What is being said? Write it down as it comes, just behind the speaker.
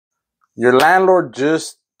Your landlord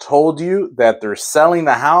just told you that they're selling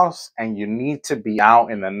the house and you need to be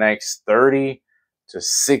out in the next 30 to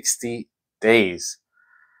 60 days.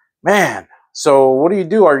 Man, so what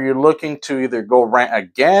do? Are you looking to either go rent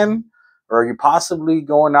again, or are you possibly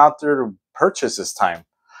going out there to purchase this time?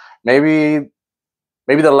 Maybe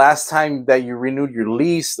Maybe the last time that you renewed your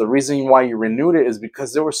lease, the reason why you renewed it is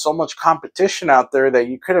because there was so much competition out there that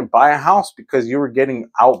you couldn't buy a house because you were getting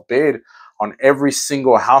outbid on every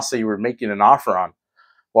single house that you were making an offer on.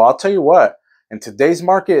 Well, I'll tell you what, in today's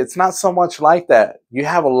market, it's not so much like that. You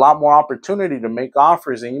have a lot more opportunity to make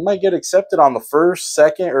offers, and you might get accepted on the first,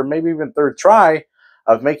 second, or maybe even third try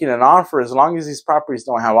of making an offer as long as these properties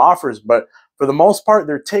don't have offers. But for the most part,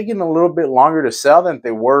 they're taking a little bit longer to sell than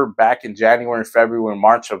they were back in January, February, and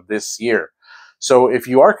March of this year. So if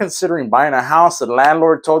you are considering buying a house, the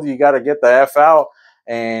landlord told you got to get the F out,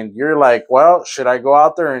 and you're like, well, should I go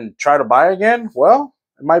out there and try to buy again? Well,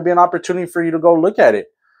 it might be an opportunity for you to go look at it.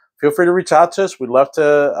 Feel free to reach out to us. We'd love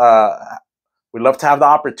to have the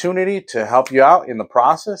opportunity to help you out in the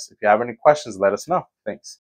process. If you have any questions, let us know. Thanks.